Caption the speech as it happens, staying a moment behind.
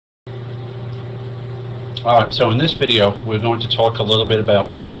Alright, so in this video we're going to talk a little bit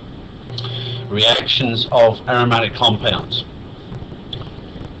about reactions of aromatic compounds.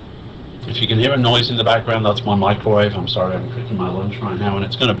 If you can hear a noise in the background, that's my microwave. I'm sorry, I'm cooking my lunch right now, and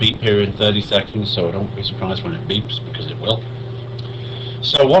it's going to beep here in 30 seconds, so don't be surprised when it beeps, because it will.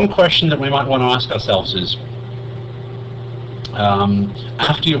 So one question that we might want to ask ourselves is,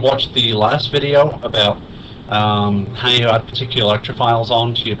 after you've watched the last video about how you add particular electrophiles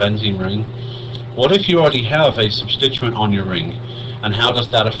onto your benzene ring, what if you already have a substituent on your ring, and how does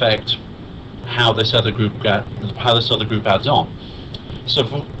that affect how this other group adds on? So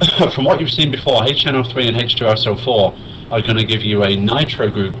from what you've seen before, HNO3 and H2SO4 are going to give you a nitro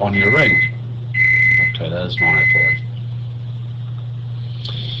group on your ring. Okay, there's my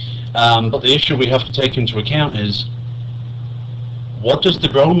point. But the issue we have to take into account is, what does the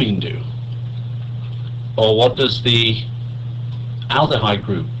bromine do? Or what does the aldehyde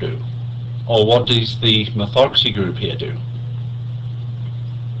group do? Or what does the methoxy group here do?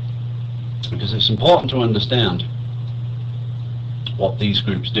 Because it's important to understand what these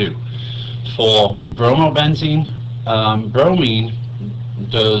groups do. For bromobenzene, bromine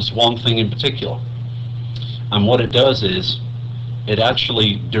does one thing in particular, and what it does is it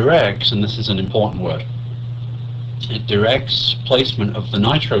actually directs, and this is an important word, it directs placement of the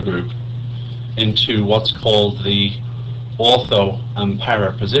nitro group into what's called the ortho and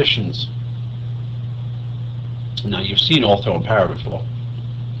para positions. Now, you've seen ortho and para before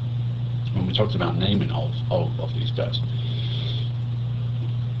when we talked about naming of these guys.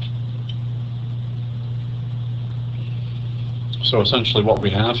 So essentially what we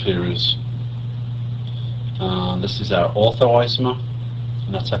have here is, this is our ortho isomer,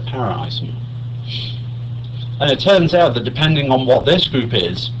 and that's our para isomer. And it turns out that depending on what this group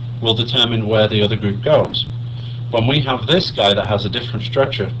is, will determine where the other group goes. When we have this guy that has a different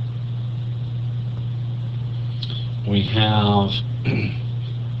structure, we have,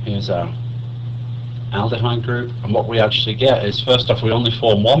 here's our aldehyde group, and what we actually get is, first off, we only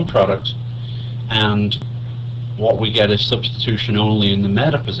form one product, and what we get is substitution only in the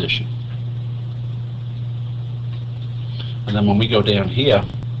meta position. And then when we go down here,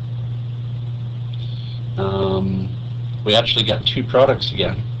 we actually get two products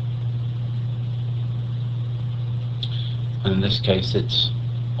again. And in this case it's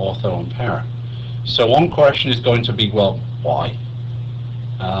ortho and para. So one question is going to be, well, why?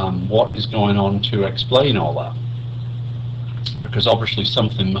 What is going on to explain all that? Because obviously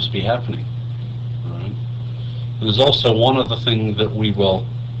something must be happening. There's also one other thing that we will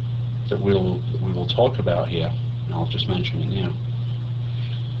talk about here, and I'll just mention it now.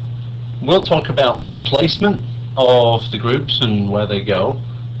 We'll talk about placement of the groups and where they go.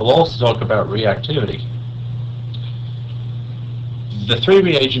 We'll also talk about reactivity. The three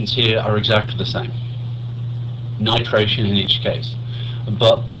reagents here are exactly the same, nitration in each case.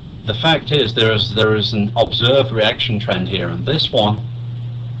 But the fact is, there is an observed reaction trend here, and this one,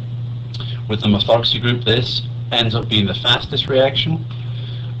 with the methoxy group, this ends up being the fastest reaction.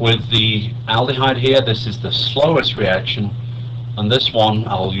 With the aldehyde here, this is the slowest reaction, and this one,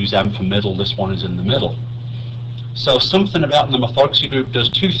 I'll use M for middle, this one is in the middle. So something about the methoxy group does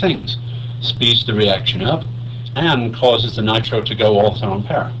two things: speeds the reaction up and causes the nitro to go ortho and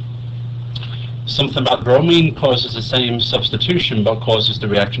para. Something about bromine causes the same substitution, but causes the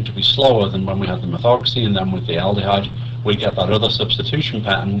reaction to be slower than when we have the methoxy, and then with the aldehyde we get that other substitution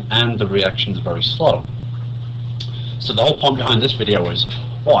pattern and the reaction is very slow. So the whole point behind this video is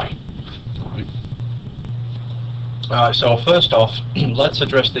why. Alright, so first off, let's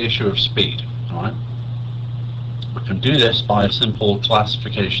address the issue of speed. Alright, we can do this by a simple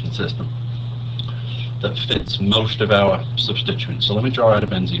classification system that fits most of our substituents. So let me draw out a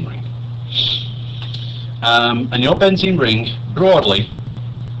benzene ring. And your benzene ring, broadly,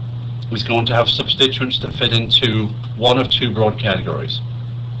 is going to have substituents that fit into one of two broad categories.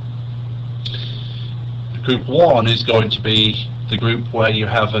 Group 1 is going to be the group where you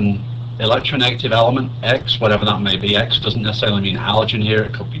have an electronegative element, X, whatever that may be. X doesn't necessarily mean halogen here,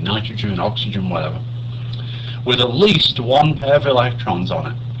 it could be nitrogen, oxygen, whatever, with at least one pair of electrons on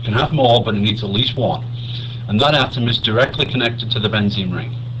it. You can have more, but it needs at least one. And that atom is directly connected to the benzene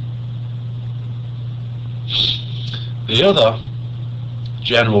ring. The other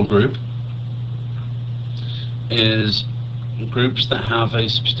general group is groups that have a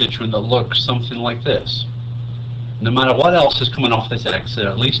substituent that looks something like this. No matter what else is coming off this X, it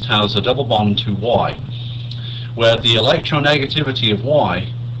at least has a double bond to Y, where the electronegativity of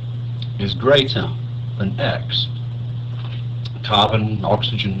Y is greater than X. Carbon,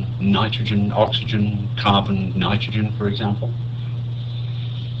 oxygen, nitrogen, oxygen, carbon, nitrogen, for example.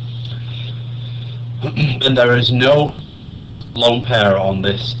 and there is no lone pair on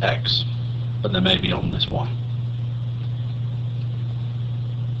this X, but there may be on this Y.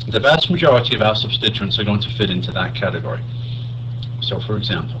 The vast majority of our substituents are going to fit into that category. So for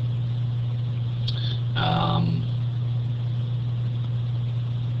example,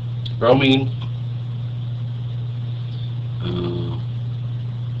 bromine,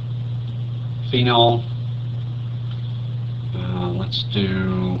 phenol, let's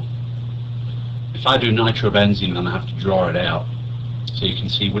do, if I do nitrobenzene, then I have to draw it out so you can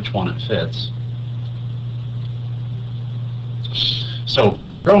see which one it fits. So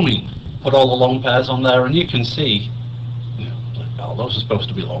bromine, put all the lone pairs on there, and you can see, oh, those are supposed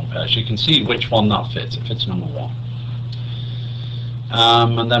to be lone pairs. You can see which one that fits. It fits number 1.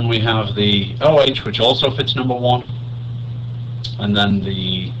 And then we have the OH, which also fits number 1, and then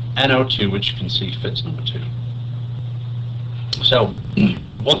the NO2, which you can see fits number 2. So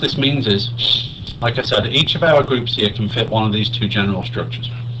what this means is, like I said, each of our groups here can fit one of these 2 general structures.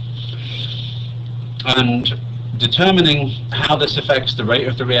 And determining how this affects the rate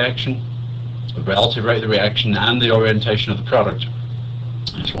of the reaction, the relative rate of the reaction, and the orientation of the product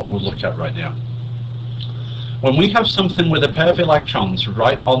is what we'll look at right now. When we have something with a pair of electrons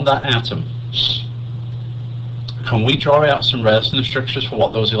right on that atom, can we draw out some resonance structures for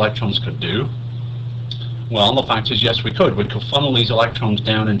what those electrons could do? Well, the fact is, yes, we could. We could funnel these electrons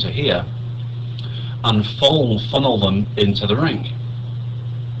down into here and funnel them into the ring.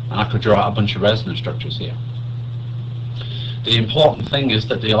 And I could draw out a bunch of resonance structures here. The important thing is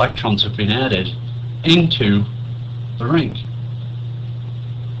that the electrons have been added into the ring.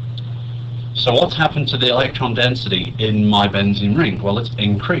 So what's happened to the electron density in my benzene ring? Well, it's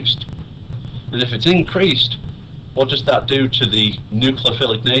increased. And if it's increased, what does that do to the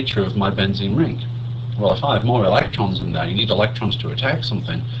nucleophilic nature of my benzene ring? Well, if I have more electrons in there, you need electrons to attack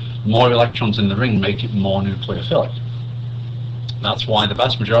something. More electrons in the ring make it more nucleophilic. That's why the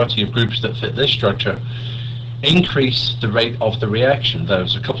vast majority of groups that fit this structure increase the rate of the reaction.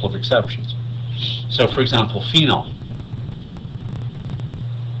 There's a couple of exceptions. So for example, phenol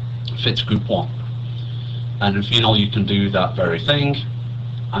fits group 1, and in phenol you can do that very thing,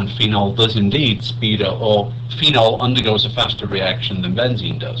 and phenol does indeed speed up, or phenol undergoes a faster reaction than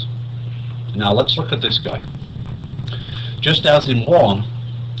benzene does. Now let's look at this guy. Just as in 1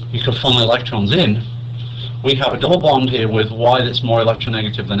 you could funnel electrons in, we have a double bond here with Y that's more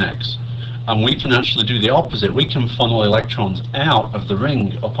electronegative than X. And we can actually do the opposite. We can funnel electrons out of the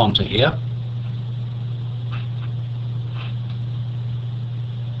ring up onto here.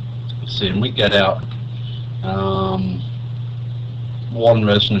 Let's see, and we get out one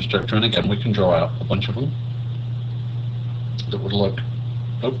resonance structure, and again we can draw out a bunch of them that would look,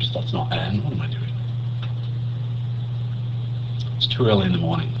 oops, that's not N, what am I doing? It's too early in the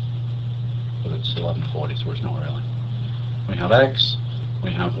morning, but it's 11:40, so it's not early. We have X,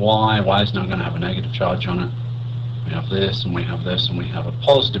 we have Y. Y is now going to have a negative charge on it. We have this, and we have this, and we have a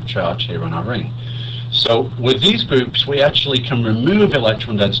positive charge here on our ring. So with these groups, we actually can remove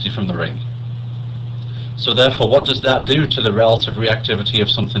electron density from the ring. So therefore, what does that do to the relative reactivity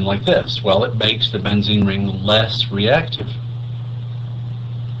of something like this? Well, it makes the benzene ring less reactive.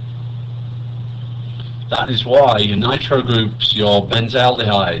 That is why your nitro groups, your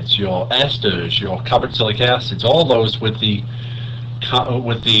benzaldehydes, your esters, your carboxylic acids, all those with the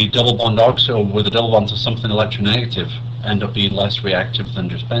double bond oxyl, with a double bond to something electronegative, end up being less reactive than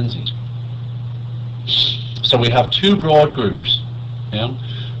just benzene. So we have 2 broad groups, yeah?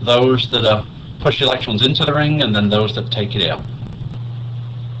 Those that push electrons into the ring, and then those that take it out.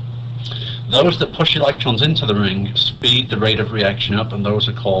 Those that push electrons into the ring speed the rate of reaction up, and those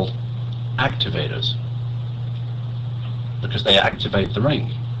are called activators, because they activate the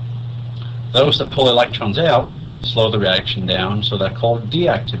ring. Those that pull electrons out slow the reaction down, so they're called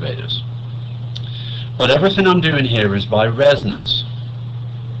deactivators. But everything I'm doing here is by resonance.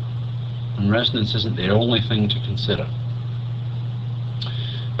 And resonance isn't the only thing to consider.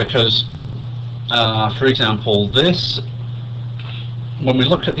 Because, for example, this, when we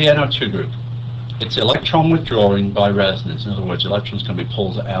look at the NO2 group, it's electron withdrawing by resonance. In other words, electrons can be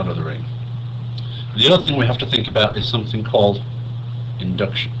pulled out of the ring. The other thing we have to think about is something called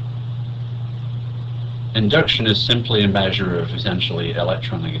induction. Induction is simply a measure of essentially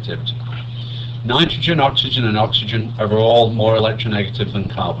electronegativity. Nitrogen, oxygen, and oxygen are all more electronegative than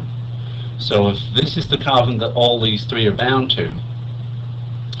carbon. So if this is the carbon that all these 3 are bound to,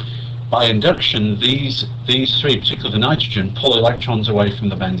 by induction, these 3, particularly the nitrogen, pull electrons away from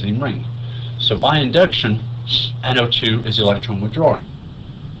the benzene ring. So by induction, NO2 is electron withdrawing.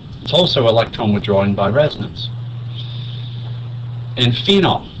 It's also electron withdrawing by resonance. In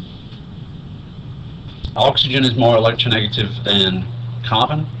phenol, Oxygen is more electronegative than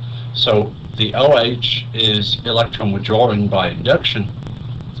carbon, so the OH is electron withdrawing by induction,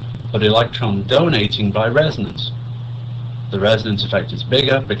 but electron donating by resonance. The resonance effect is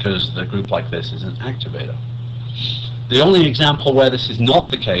bigger because the group like this is an activator. The only example where this is not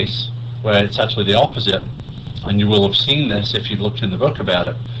the case, where it's actually the opposite, and you will have seen this if you've looked in the book about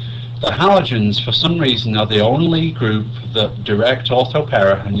it, the halogens, for some reason, are the only group that direct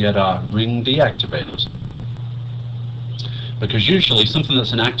orthopara and yet are ring deactivators. Because usually something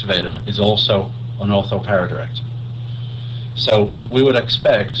that's an activator is also an orthopara director. So we would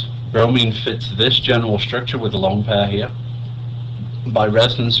expect bromine fits this general structure with the lone pair here. By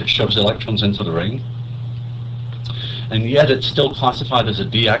resonance, it shoves electrons into the ring. And yet it's still classified as a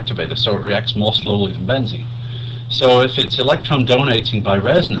deactivator, so it reacts more slowly than benzene. So if it's electron donating by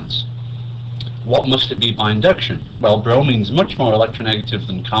resonance, what must it be by induction? Well, bromine is much more electronegative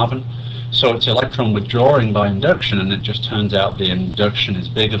than carbon, so it's electron withdrawing by induction, and it just turns out the induction is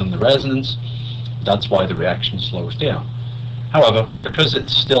bigger than the resonance. That's why the reaction slows down. However, because it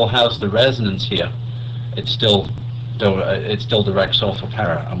still has the resonance here, it still directs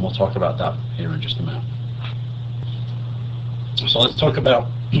orthopara, and we'll talk about that here in just a minute. So let's talk about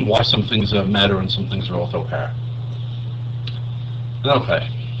why some things are meta and some things are orthopara. Okay.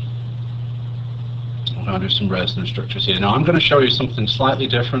 I'm going to do some resonance structures here. Now I'm going to show you something slightly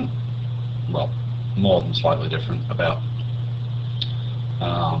different, well, more than slightly different about,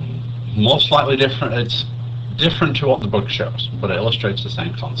 more slightly different, it's different to what the book shows, but it illustrates the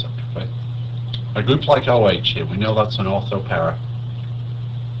same concept. Okay? A group like OH here, we know that's an orthopara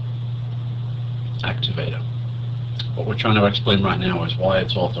activator. What we're trying to explain right now is why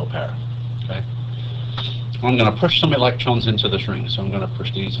it's orthopara. Okay? I'm going to push some electrons into this ring, so I'm going to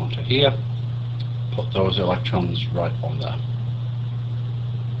push these onto here. Put those electrons right on there.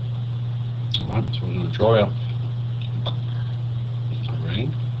 Alright, so we're going to draw up a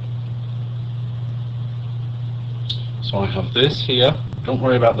ring. So I have this here. Don't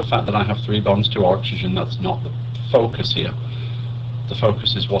worry about the fact that I have 3 bonds to oxygen. That's not the focus here. The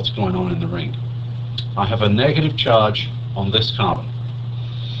focus is what's going on in the ring. I have a negative charge on this carbon.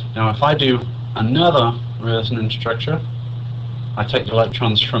 Now if I do another resonance structure, I take the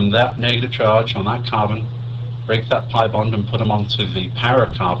electrons from that negative charge on that carbon, break that pi bond and put them onto the para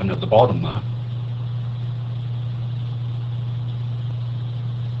carbon at the bottom there.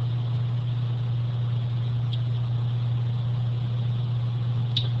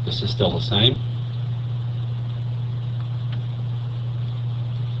 This is still the same.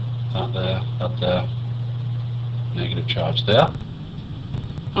 That there, negative charge there.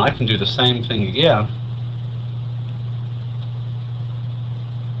 And I can do the same thing again.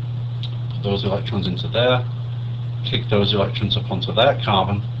 Those electrons into there, kick those electrons up onto that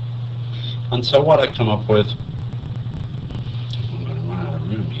carbon, and so what I come up with, I'm going to run out of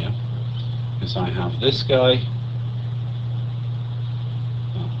room here, is I have this guy,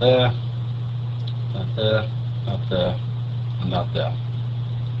 that there, that there, that there, and that there.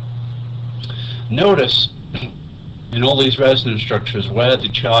 Notice in all these resonance structures where the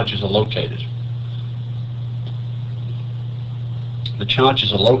charges are located. The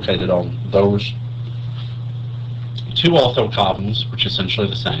charges are located on those 2 orthocarbons, which are essentially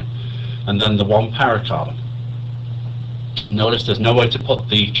the same, and then the 1 paracarbon. Notice there's no way to put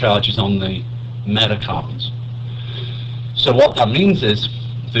the charges on the metacarbons. So what that means is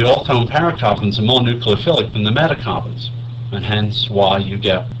the ortho and paracarbons are more nucleophilic than the metacarbons, and hence why you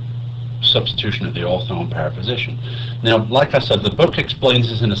get substitution at the ortho and para position. Now, like I said, the book explains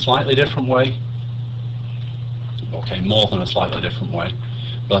this in a slightly different way. Okay, more than a slightly different way,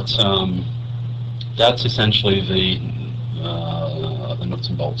 but that's essentially the nuts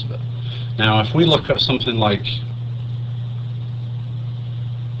and bolts of it. Now, if we look at something like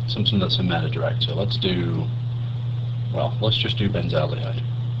something that's a meta director, let's just do benzaldehyde.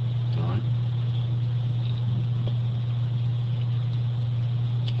 All right.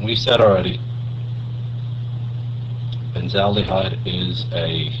 We said already, benzaldehyde is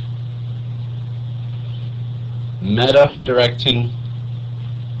a meta-directing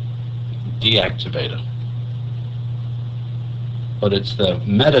deactivator. But it's the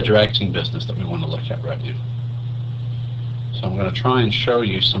meta-directing business that we want to look at right now. So I'm going to try and show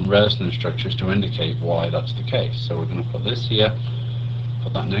you some resonance structures to indicate why that's the case. So we're going to put this here,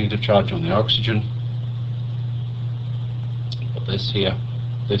 put that negative charge on the oxygen, put this here,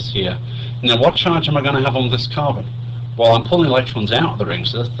 this here. Now what charge am I going to have on this carbon? Well, I'm pulling electrons out of the ring,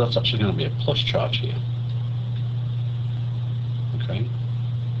 so that's actually going to be a plus charge here. Okay.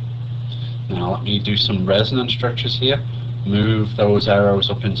 Now let me do some resonance structures here. Move those arrows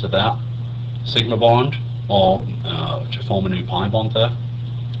up into that. sigma bond, or to form a new pi bond there.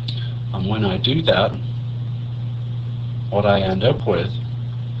 And when I do that, what I end up with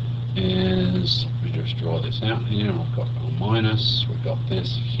is, let me just draw this out here, I've got a minus, we've got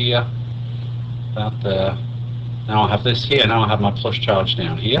this here, that there. Now I have this here, now I have my plus charge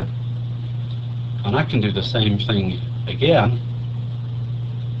down here. And I can do the same thing again.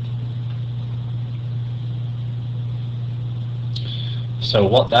 So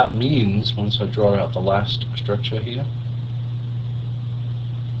what that means, once I draw out the last structure here,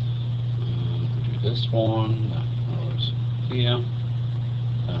 do this one, that goes here,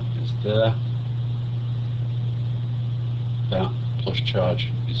 that is there, that plus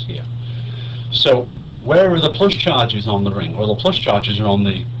charge is here. So where are the plus charges on the ring? Well, the plus charges are on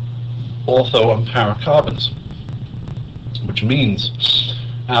the ortho and para carbons, which means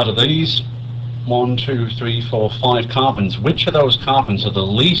out of these 1, 2, 3, 4, 5 carbons, which of those carbons are the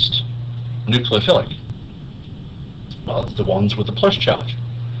least nucleophilic? Well, it's the ones with the plus charge.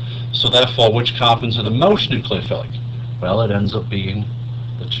 So therefore, which carbons are the most nucleophilic? Well, it ends up being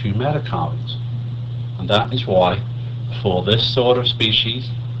the 2 metacarbons. And that is why for this sort of species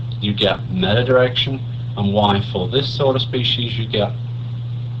you get meta direction, and why for this sort of species you get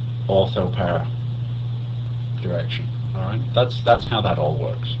ortho-para direction. Alright, that's how that all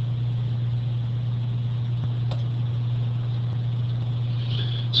works.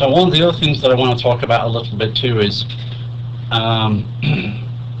 So one of the other things that I want to talk about a little bit too is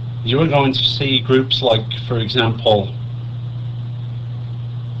you are going to see groups like, for example,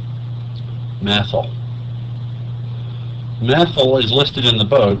 methyl. Methyl is listed in the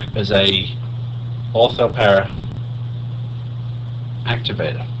book as a ortho-para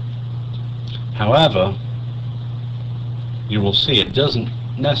activator. However, you will see it doesn't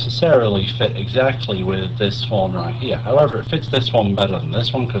necessarily fit exactly with this one right here. However, it fits this one better than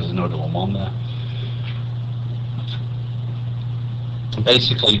this one because there's no double bond there.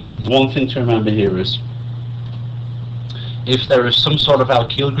 Basically, one thing to remember here is if there is some sort of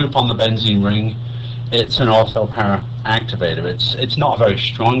alkyl group on the benzene ring, it's an ortho-para activator. It's not a very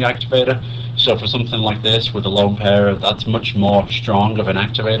strong activator. So for something like this with a lone pair, that's much more strong of an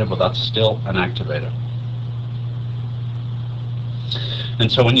activator, but that's still an activator.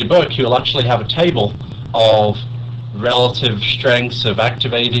 And so in your book, you'll actually have a table of relative strengths of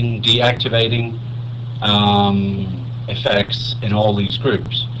activating, deactivating effects in all these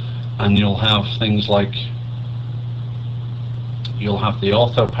groups. And you'll have things like, you'll have the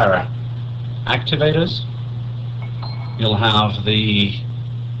ortho-para activators, you'll have the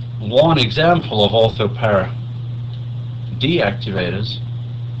one example of ortho-para deactivators,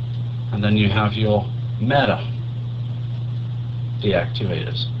 and then you have your meta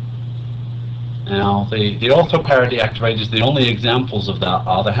deactivators. Now the ortho-para deactivators, the only examples of that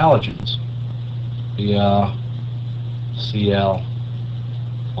are the halogens, Br, Cl,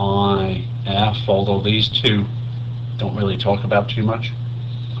 I, F, although these two don't really talk about too much.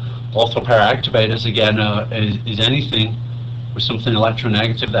 Ortho-para activators, again, is anything with something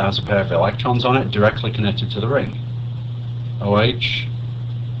electronegative that has a pair of electrons on it directly connected to the ring. OH,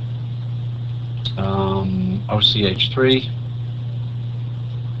 OCH3,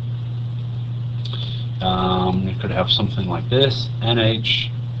 you could have something like this, NH,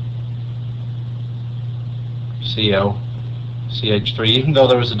 CO, CH3. Even though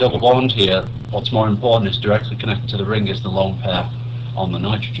there is a double bond here, what's more important is directly connected to the ring is the lone pair on the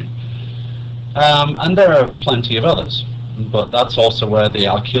nitrogen. And there are plenty of others, but that's also where the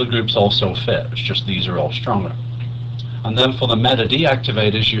alkyl groups also fit. It's just these are all stronger. And then for the meta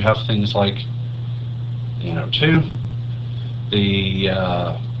deactivators, you have things like NO2, the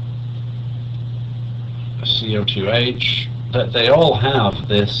CO2H, that they all have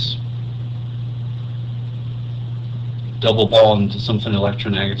this double bond to something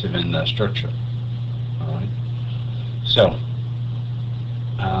electronegative in their structure. All right. So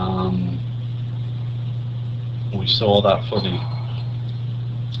we saw that for the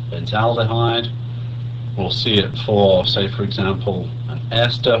benzaldehyde. We'll see it for, say, for example, an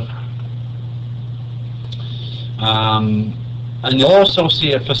ester. And you'll also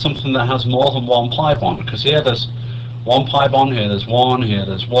see it for something that has more than one pi bond, because here there's one pi bond, here there's one, here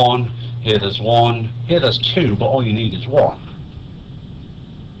there's one, here there's one, here there's two, but all you need is one.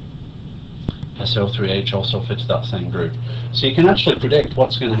 SO3H also fits that same group. So you can actually predict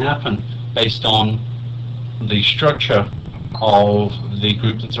what's going to happen based on the structure of the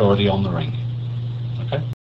group that's already on the ring. Okay?